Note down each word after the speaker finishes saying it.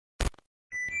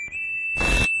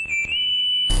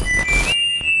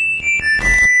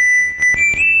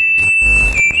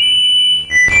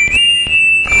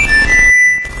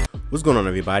What's going on,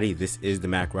 everybody? This is the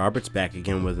Mac Roberts back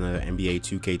again with another NBA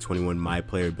 2K21 My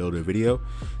Player Builder video.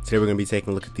 Today we're going to be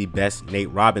taking a look at the best Nate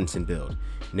Robinson build.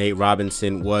 Nate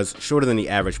Robinson was shorter than the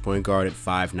average point guard at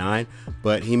 5'9",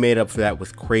 but he made up for that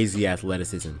with crazy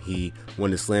athleticism. He won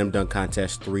the slam dunk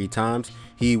contest 3 times.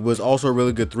 He was also a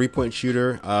really good three-point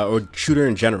shooter, or shooter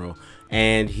in general,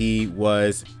 and he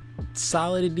was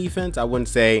solid at defense. I wouldn't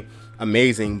say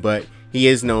amazing, but he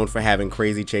is known for having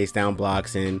crazy chase down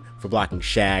blocks and for blocking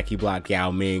Shaq. He blocked Yao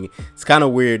Ming. It's kind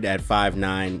of weird at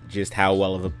 5'9" just how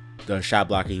well of a shot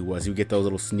blocker he was. He would get those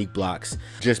little sneak blocks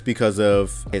just because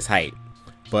of his height.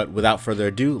 But without further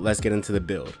ado, let's get into the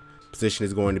build. Position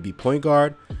is going to be point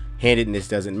guard. Handedness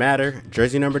doesn't matter.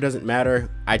 Jersey number doesn't matter.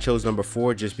 I chose number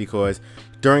 4 just because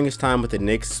during his time with the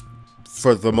Knicks,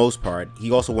 for the most part, he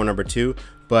also wore number 2,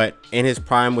 but in his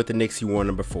prime with the Knicks, he wore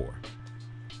number 4.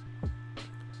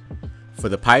 For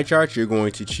the pie chart, you're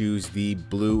going to choose the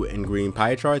blue and green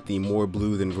pie chart, the more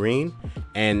blue than green,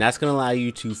 and that's going to allow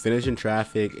you to finish in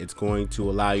traffic. It's going to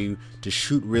allow you to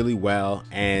shoot really well,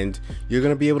 and you're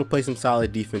going to be able to play some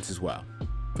solid defense as well.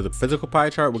 For the physical pie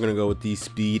chart, we're going to go with the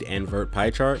speed and vert pie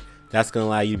chart. That's going to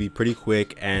allow you to be pretty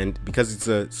quick, and because it's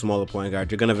a smaller point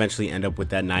guard, you're going to eventually end up with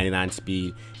that 99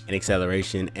 speed and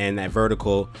acceleration, and that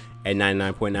vertical at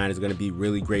 99.9 is going to be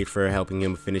really great for helping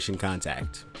him finish in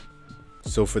contact.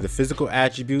 So for the physical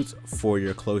attributes for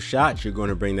your close shot, you're going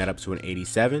to bring that up to an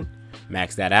 87,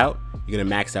 max that out. You're going to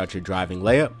max out your driving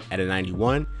layup at a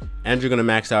 91, and you're going to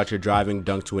max out your driving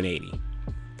dunk to an 80.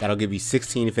 That'll give you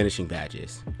 16 finishing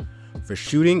badges. For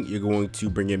shooting, you're going to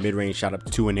bring your mid-range shot up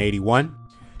to an 81.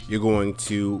 You're going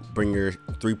to bring your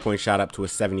three-point shot up to a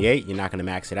 78. You're not going to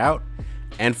max it out.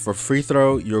 And for free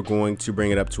throw, you're going to bring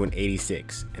it up to an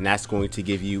 86, and that's going to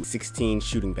give you 16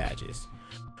 shooting badges.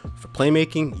 For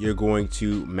playmaking, you're going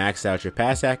to max out your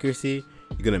pass accuracy,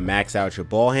 you're going to max out your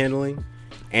ball handling,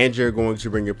 and you're going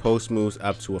to bring your post moves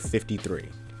up to a 53.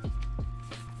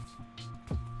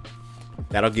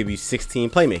 That'll give you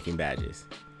 16 playmaking badges.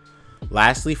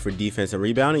 Lastly, for defense and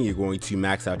rebounding, you're going to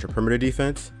max out your perimeter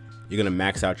defense, you're going to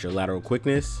max out your lateral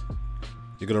quickness,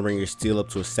 you're going to bring your steal up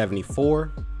to a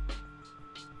 74,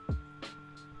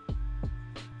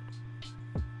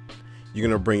 you're going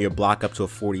to bring your block up to a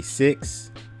 46,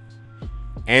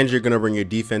 and you're going to bring your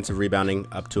defensive rebounding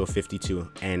up to a 52,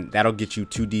 and that'll get you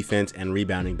 2 defense and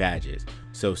rebounding badges.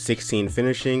 So 16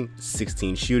 finishing,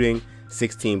 16 shooting,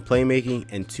 16 playmaking,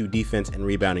 and 2 defense and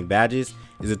rebounding badges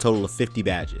is a total of 50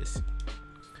 badges.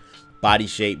 Body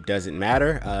shape doesn't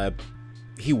matter.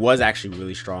 He was actually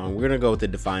really strong. We're going to go with the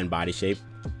defined body shape.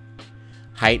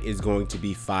 Height is going to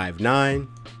be 5'9".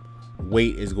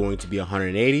 Weight is going to be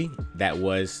 180. That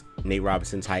was Nate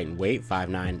Robinson's height and weight,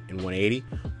 5'9" and 180.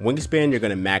 Wingspan, you're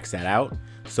going to max that out.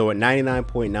 So at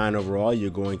 99.9 overall, you're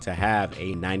going to have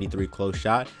a 93 close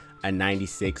shot, a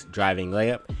 96 driving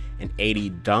layup, an 80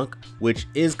 dunk, which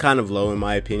is kind of low in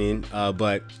my opinion.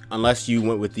 But unless you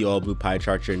went with the all blue pie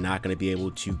chart, you're not going to be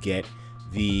able to get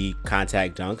the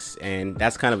contact dunks. And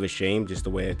that's kind of a shame, just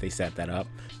the way that they set that up.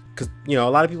 Because, you know,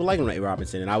 a lot of people like Nate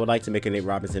Robinson, and I would like to make a Nate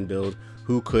Robinson build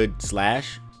who could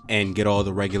slash and get all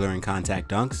the regular and contact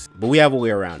dunks, but we have a way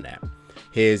around that.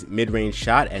 His mid-range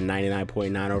shot at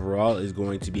 99.9 overall is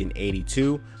going to be an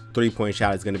 82. Three-point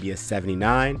shot is going to be a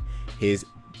 79. His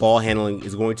ball handling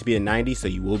is going to be a 90, so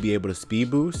you will be able to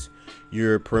speed boost.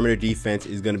 Your perimeter defense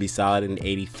is going to be solid in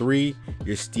 83.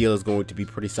 Your steal is going to be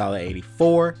pretty solid at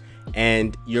 84,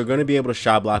 and you're going to be able to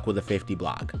shot block with a 50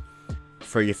 block.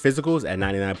 For your physicals at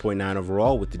 99.9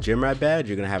 overall with the gym rat badge,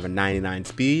 you're going to have a 99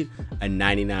 speed, a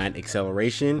 99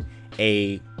 acceleration,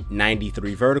 a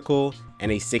 93 vertical,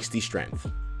 and a 60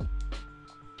 strength.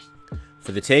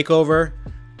 For the takeover,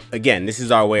 again, this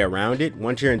is our way around it.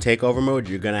 Once you're in takeover mode,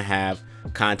 you're going to have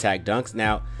contact dunks.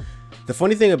 Now, the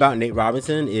funny thing about Nate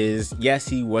Robinson is, yes,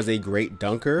 he was a great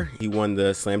dunker. He won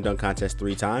the slam dunk contest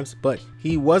 3 times, but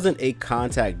he wasn't a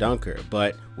contact dunker.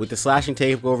 But with the slashing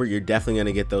takeover, you're definitely going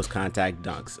to get those contact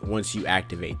dunks once you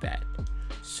activate that.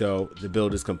 So the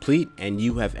build is complete, and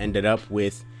you have ended up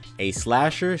with a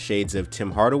slasher, shades of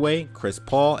Tim Hardaway, Chris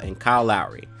Paul, and Kyle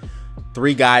Lowry.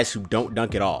 3 guys who don't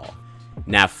dunk at all.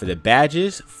 Now for the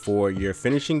badges, for your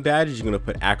finishing badges, you're going to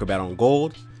put Acrobat on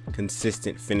gold,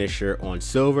 Consistent Finisher on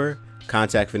silver,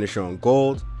 Contact Finisher on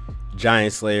gold,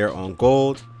 Giant Slayer on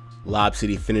gold, Lob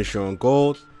City Finisher on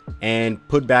gold, and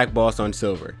Putback Boss on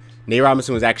silver. Nate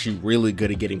Robinson was actually really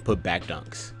good at getting putback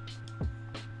dunks.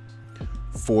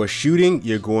 For shooting,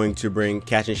 you're going to bring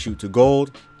Catch and Shoot to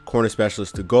gold, Corner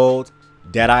Specialist to gold,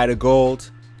 Deadeye to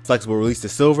gold, Flexible Release to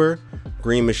silver,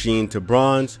 Green Machine to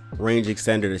bronze, Range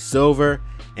Extender to silver,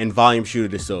 and Volume Shooter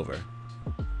to silver.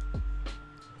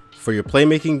 For your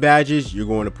playmaking badges, you're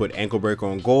going to put ankle breaker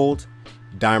on gold,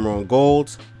 dimer on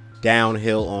gold,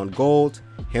 downhill on gold,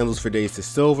 handles for days to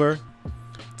silver,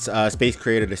 space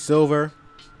creator to silver,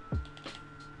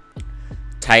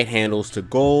 tight handles to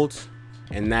gold,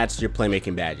 and that's your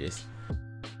playmaking badges.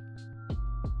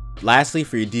 Lastly,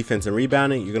 for your defense and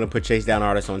rebounding, you're going to put chase down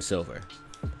artist on silver.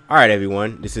 Alright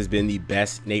everyone, this has been the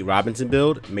best Nate Robinson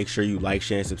build. Make sure you like,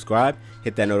 share, and subscribe.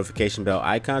 Hit that notification bell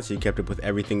icon so you're kept up with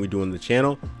everything we do on the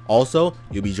channel. Also,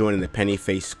 you'll be joining the Penny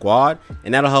Face Squad,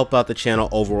 and that'll help out the channel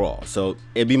overall. So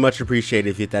it'd be much appreciated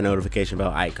if you hit that notification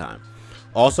bell icon.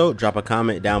 Also, drop a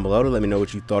comment down below to let me know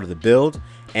what you thought of the build.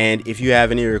 And if you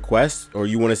have any requests or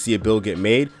you want to see a build get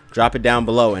made, drop it down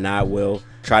below and I will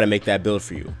try to make that build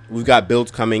for you. We've got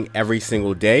builds coming every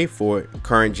single day for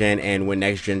current gen and when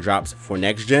next gen drops for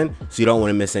next gen, so you don't want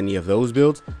to miss any of those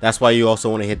builds. That's why you also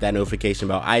want to hit that notification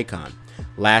bell icon.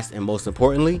 Last and most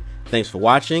importantly, thanks for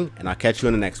watching, and I'll catch you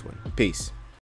in the next one. Peace.